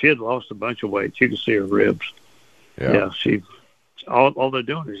 She had lost a bunch of weight. You could see her ribs. Yeah. All they're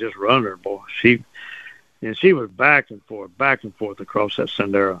doing is just running her, boy. She was back and forth across that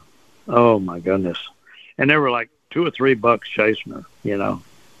sendero. Oh, my goodness. And there were like 2 or 3 bucks chasing her, you know.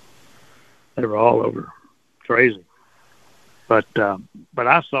 They were all over. Crazy. But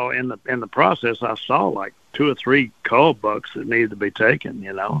I saw in the process, I saw like 2 or 3 cull bucks that needed to be taken,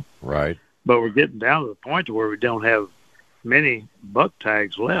 you know. Right. But we're getting down to the point to where we don't have many buck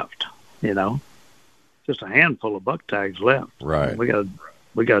tags left, you know. Just a handful of buck tags left. Right. We got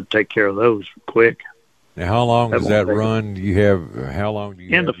to take care of those quick. Now, how long does that run? How long do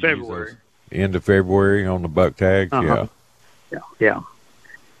you End have of to use February. those? End of February on the buck tags? Uh-huh. Yeah. Yeah.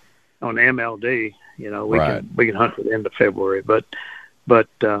 On the MLD, you know, we Right. can hunt at the end of February, but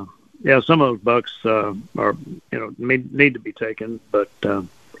yeah, some of those bucks are, you know, need to be taken, but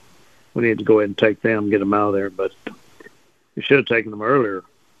we need to go ahead and take them, get them out of there. But we should have taken them earlier.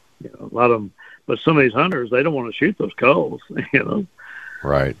 You know, a lot of them, but some of these hunters, they don't want to shoot those culls, you know.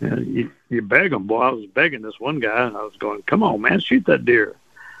 Right. And you beg them. Boy, I was begging this one guy, and I was going, "Come on, man, shoot that deer."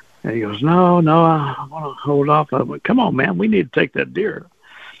 And he goes, No, I want to hold off. I went, "Come on, man, we need to take that deer."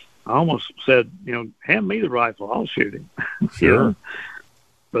 I almost said, you know, hand me the rifle, I'll shoot him. Sure. You know?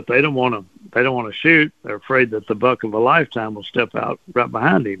 But they don't want to. They don't want to shoot. They're afraid that the buck of a lifetime will step out right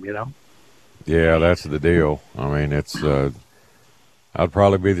behind him. You know. Yeah, that's the deal. I mean, it's. I'd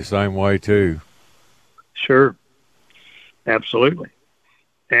probably be the same way too. Sure. Absolutely.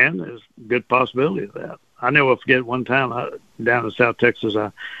 And there's a good possibility of that. I never forget one time down in South Texas,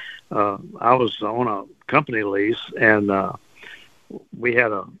 I was on a company lease, and we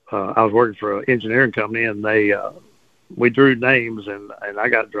had I was working for an engineering company, and we drew names, and I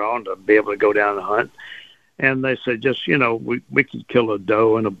got drawn to be able to go down and hunt. And they said, just, you know, we could kill a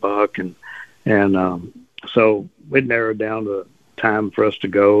doe and a buck, and so we narrowed down the time for us to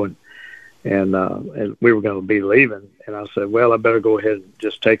go, and we were going to be leaving. And I said, well, I better go ahead and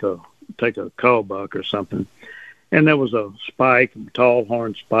just take a cull buck or something. And there was a spike, a tall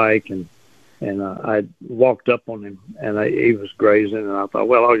horn spike, and I walked up on him, and he was grazing, and I thought,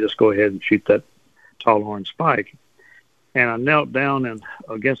 well, I'll just go ahead and shoot that tall horn spike. And I knelt down and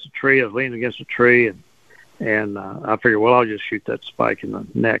against a tree. I was leaning against a tree, and I figured, well, I'll just shoot that spike in the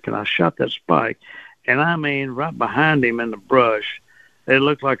neck. And I shot that spike, and I mean, right behind him in the brush, it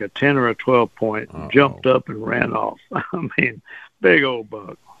looked like a 10 or a 12 point, jumped up and ran off. I mean, big old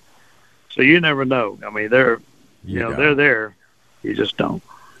buck. So you never know. I mean, they're there. You just don't.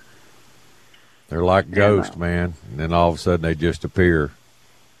 They're like ghosts, man. And then all of a sudden they just appear.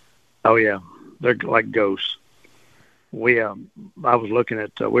 Oh yeah, they're like ghosts. We were looking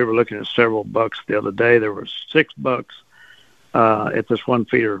at several bucks the other day. There were 6 bucks at this one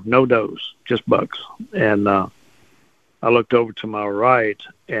feeder, no does, just bucks. And I looked over to my right,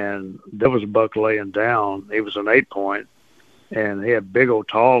 and there was a buck laying down. He was an 8 point, and he had big old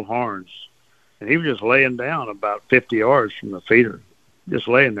tall horns. And he was just laying down about 50 yards from the feeder, just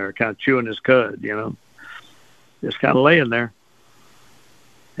laying there, kind of chewing his cud, you know, just kind of laying there.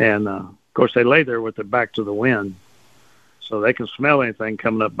 And, of course, they lay there with their back to the wind, so they can smell anything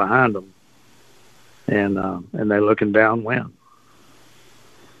coming up behind them. And they're looking downwind.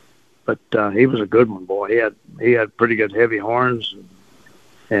 But he was a good one, boy. He had pretty good heavy horns,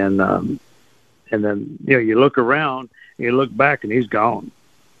 and then, you know, you look around, you look back, and he's gone.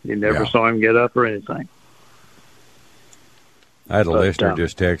 You never saw him get up or anything. I had a listener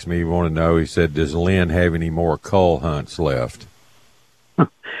just text me. He wanted to know. He said, "Does Lynn have any more cull hunts left?"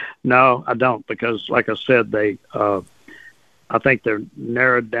 No, I don't, because, like I said, I think they're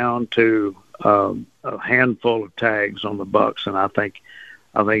narrowed down to a handful of tags on the bucks, and I think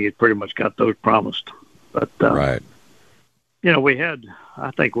he's pretty much got those promised. But right, you know,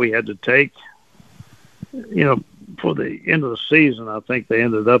 I think we had to take, you know, for the end of the season, I think they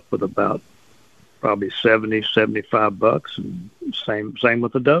ended up with about probably 70, 75 bucks, and same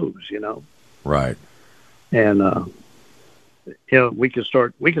with the does, you know. Right. And you know, we could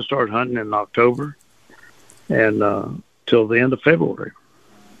start hunting in October, and till the end of February.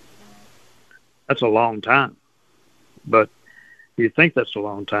 That's a long time, but you think that's a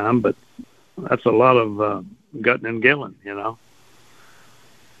long time, but that's a lot of gutting and gilling, you know.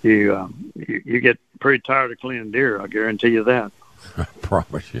 You get pretty tired of cleaning deer, I guarantee you that. I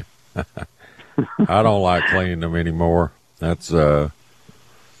promise you. I don't like cleaning them anymore. That's man,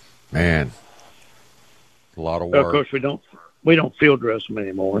 a lot of work. Well, of course, we don't field dress them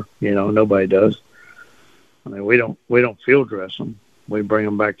anymore. You know, nobody does. I mean, we don't field dress them. We bring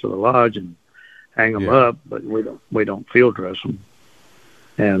them back to the lodge and hang them up, but we don't field dress them.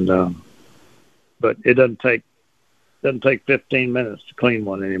 And but it doesn't take 15 minutes to clean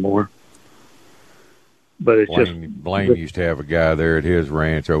one anymore. But it's Blaine used to have a guy there at his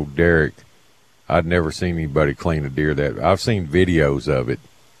ranch, old Derek. I'd never seen anybody clean a deer that. I've seen videos of it,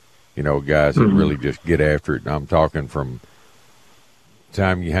 you know, guys that really just get after it. And I'm talking from the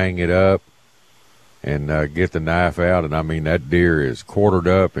time you hang it up and get the knife out, and I mean that deer is quartered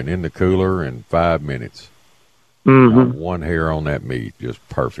up and in the cooler in 5 minutes. Mm-hmm. Not one hair on that meat, just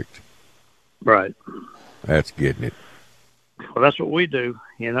perfect. Right. That's getting it. Well, that's what we do.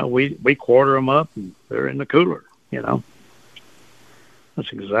 You know, we quarter them up, and they're in the cooler. You know,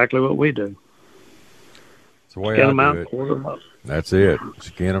 that's exactly what we do. It's the way Skin I them do out, it. quarter them up. That's it.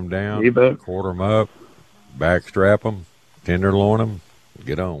 Skin them down, You bet. quarter them up, backstrap them, tenderloin them,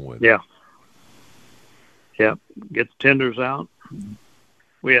 get on with it. Yeah. Yeah. Get the tenders out.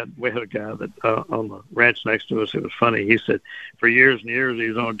 We had a guy that on the ranch next to us. It was funny. He said for years and years he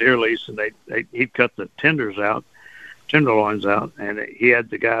was on a deer lease, and he'd cut the tenderloins out, and he had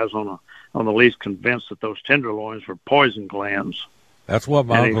the guys on the lease convinced that those tenderloins were poison glands. That's what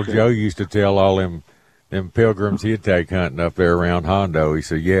my Uncle Joe used to tell all them pilgrims he'd take hunting up there around Hondo. He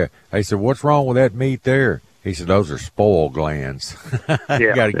said, yeah. He said, what's wrong with that meat there? He said, those are spoil glands.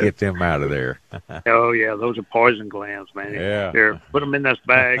 You got to get them out of there. Oh, yeah, those are poison glands, man. Yeah. Here, put them in this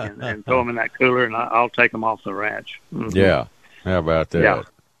bag and throw them in that cooler, and I'll take them off the ranch. Mm-hmm. Yeah. How about that?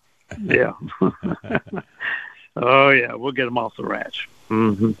 Yeah. Oh, yeah, we'll get them off the ranch.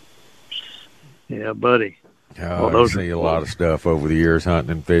 Mm-hmm. Yeah, buddy. Oh, I've seen a lot of stuff over the years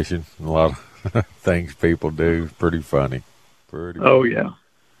hunting and fishing. A lot of things people do. Pretty funny. Oh, yeah.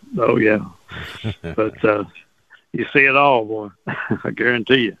 Oh, yeah. But you see it all, boy. I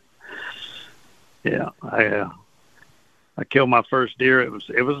guarantee you. Yeah, I killed my first deer. It was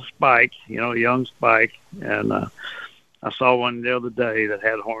a spike, a young spike, and I saw one the other day that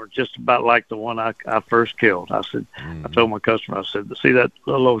had horns just about like the one I first killed. I said, I told my customer, I said, see that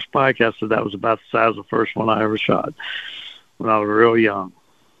little old spike? I said that was about the size of the first one I ever shot when I was real young.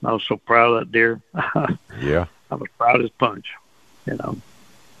 I was so proud of that deer. Yeah, I was proud as punch,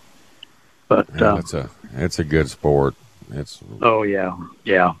 But it's a good sport. Oh yeah.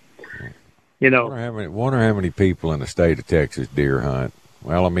 Wonder how many people in the state of Texas deer hunt.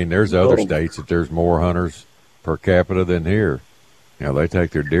 Well, I mean, there's other states that there's more hunters per capita than here. They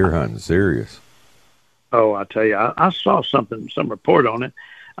take their deer hunting serious. Oh, I tell you, I saw some report on it.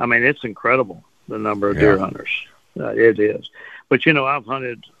 I mean, it's incredible the number of deer hunters. It is. But I've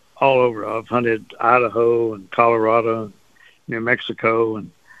hunted all over. I've hunted Idaho and Colorado, and New Mexico,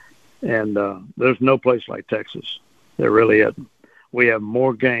 and there's no place like Texas. There really isn't. We have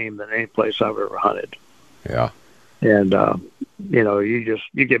more game than any place I've ever hunted. Yeah. And,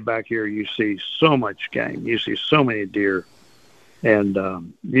 you get back here, you see so much game. You see so many deer.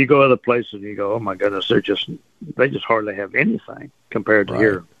 And you go other places and you go, oh, my goodness, they just hardly have anything compared to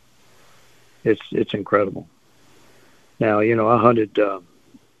here. It's incredible. Now, I hunted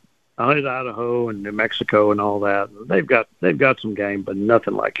Idaho and New Mexico and all that. They've got some game, but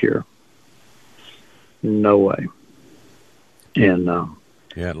nothing like here. No way. And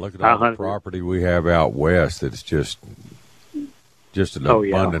look at all the property we have out west. It's just an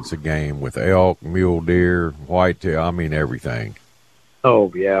abundance of game with elk, mule deer, whitetail. I mean everything.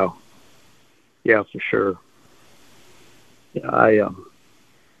 Oh yeah, for sure. Yeah,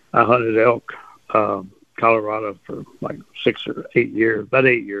 I hunted elk, Colorado for like 6 or 8 years, about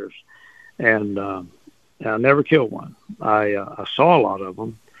 8 years, and I never killed one. I saw a lot of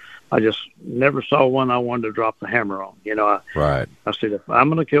them. I just never saw one I wanted to drop the hammer on. I said, if I'm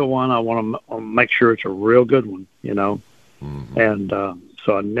going to kill one, I want to make sure it's a real good one, Mm-hmm. And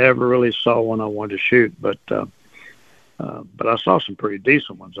so I never really saw one I wanted to shoot, but I saw some pretty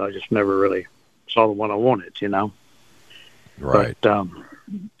decent ones. I just never really saw the one I wanted, Right. But,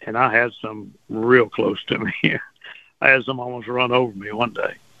 and I had some real close to me. I had some almost run over me one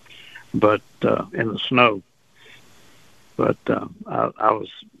day, but in the snow. But I was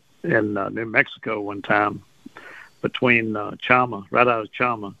in New Mexico one time between Chama, right out of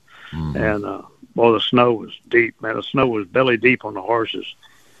Chama, mm-hmm. and the snow was deep, man. The snow was belly deep on the horses,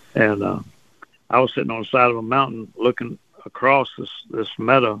 and I was sitting on the side of a mountain looking across this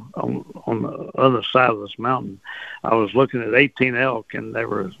meadow on the other side of this mountain. I was looking at 18 elk, and there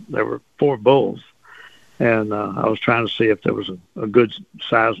were 4 bulls, and I was trying to see if there was a good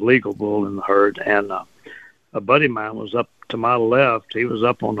sized legal bull in the herd, and a buddy of mine was up to my left. He was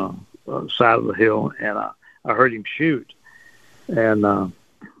up on the side of the hill, and I heard him shoot. And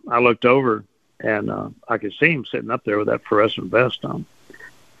I looked over, and I could see him sitting up there with that fluorescent vest on.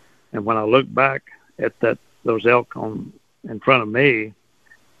 And when I looked back at those elk in front of me,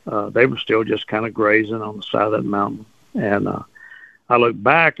 they were still just kind of grazing on the side of that mountain. And I looked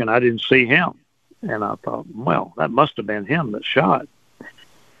back, and I didn't see him. And I thought, well, that must have been him that shot.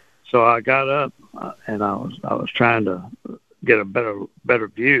 So I got up, and I was trying to get a better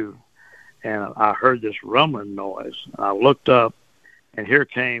view, and I heard this rumbling noise. And I looked up, and here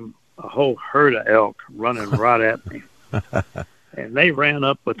came a whole herd of elk running right at me. And they ran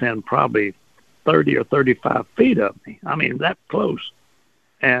up within probably 30 or 35 feet of me. I mean, that close.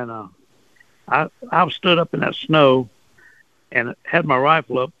 And I stood up in that snow and had my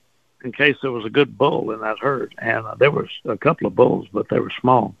rifle up in case there was a good bull in that herd. And there was a couple of bulls, but they were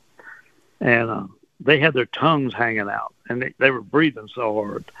small. And they had their tongues hanging out, and they were breathing so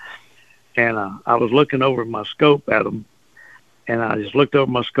hard. And I was looking over my scope at them, and I just looked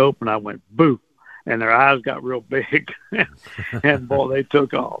over my scope, and I went, boo. And their eyes got real big. And, boy, they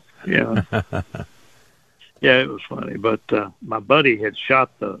took off. Yeah, it was funny. But my buddy had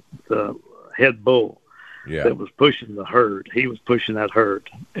shot the head bull that was pushing the herd. He was pushing that herd,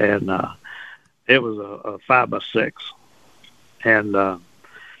 and it was a 5x6. And so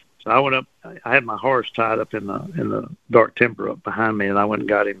I went up. I had my horse tied up in the dark timber up behind me, and I went and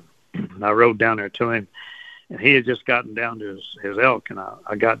got him. And I rode down there to him, and he had just gotten down to his elk, and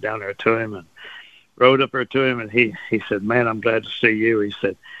I got down there to him and rode up there to him, and he said, "Man, I'm glad to see you." He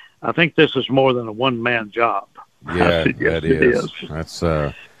said, "I think this is more than a one-man job." Yeah, said, yes, that is.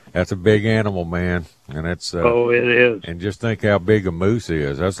 That's a big animal, man, and it's. Oh, it is. And just think how big a moose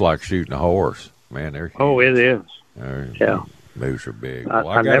is. That's like shooting a horse, man. They're huge. Oh, it is. Yeah, moose are big. Well,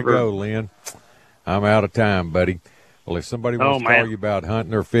 I gotta go, Lynn. I'm out of time, buddy. Well, if somebody wants to call you about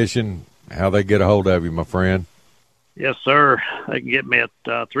hunting or fishing, how they get a hold of you, my friend? Yes, sir. They can get me at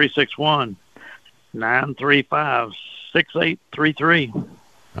 361-935-6833. All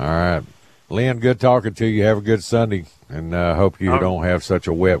right. Lynn, good talking to you. Have a good Sunday, and hope you don't have such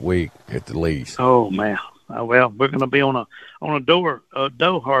a wet week at the least. Oh, man. Well, we're going to be on a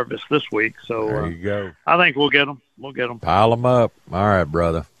doe harvest this week, so there you go. I think we'll get them. We'll get them. Pile them up. All right,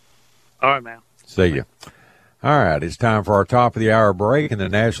 brother. All right, man. See you. All right, it's time for our top of the hour break and the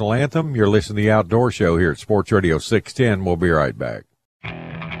national anthem. You're listening to the Outdoor Show here at Sports Radio 610. We'll be right back.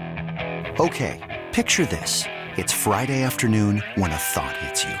 Okay, picture this. It's Friday afternoon when a thought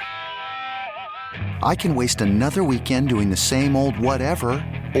hits you. I can waste another weekend doing the same old whatever,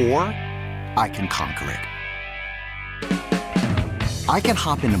 or I can conquer it. I can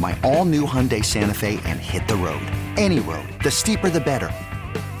hop into my all-new Hyundai Santa Fe and hit the road. Any road. The steeper, the better.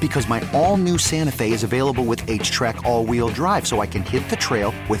 Because my all-new Santa Fe is available with H-Track all-wheel drive, so I can hit the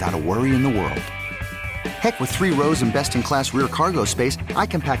trail without a worry in the world. Heck, with 3 rows and best-in-class rear cargo space, I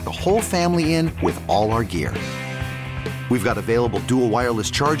can pack the whole family in with all our gear. We've got available dual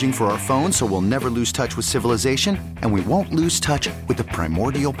wireless charging for our phones, so we'll never lose touch with civilization, and we won't lose touch with the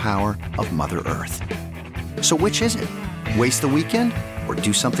primordial power of Mother Earth. So which is it? Waste the weekend or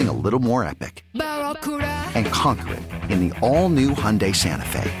do something a little more epic? And conquer it in the all-new Hyundai Santa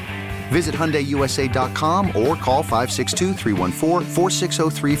Fe. Visit HyundaiUSA.com or call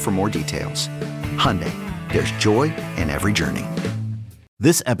 562-314-4603 for more details. Hyundai, there's joy in every journey.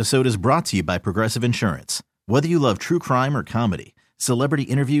 This episode is brought to you by Progressive Insurance. Whether you love true crime or comedy, celebrity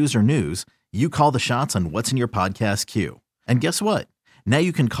interviews or news, you call the shots on what's in your podcast queue. And guess what? Now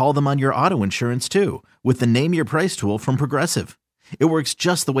you can call them on your auto insurance too with the Name Your Price tool from Progressive. It works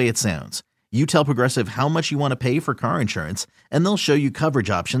just the way it sounds. You tell Progressive how much you want to pay for car insurance, and they'll show you coverage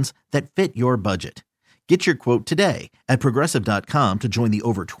options that fit your budget. Get your quote today at Progressive.com to join the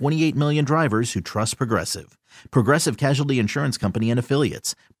over 28 million drivers who trust Progressive. Progressive Casualty Insurance Company and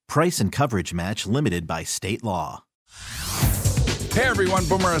Affiliates. Price and coverage match limited by state law. Hey everyone,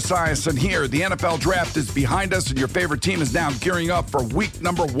 Boomer Esiason here. The NFL draft is behind us and your favorite team is now gearing up for week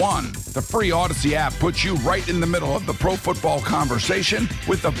number 1. The free Odyssey app puts you right in the middle of the pro football conversation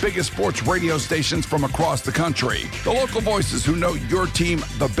with the biggest sports radio stations from across the country. The local voices who know your team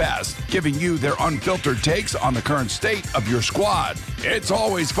the best, giving you their unfiltered takes on the current state of your squad. It's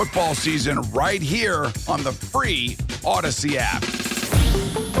always football season right here on the free Odyssey app.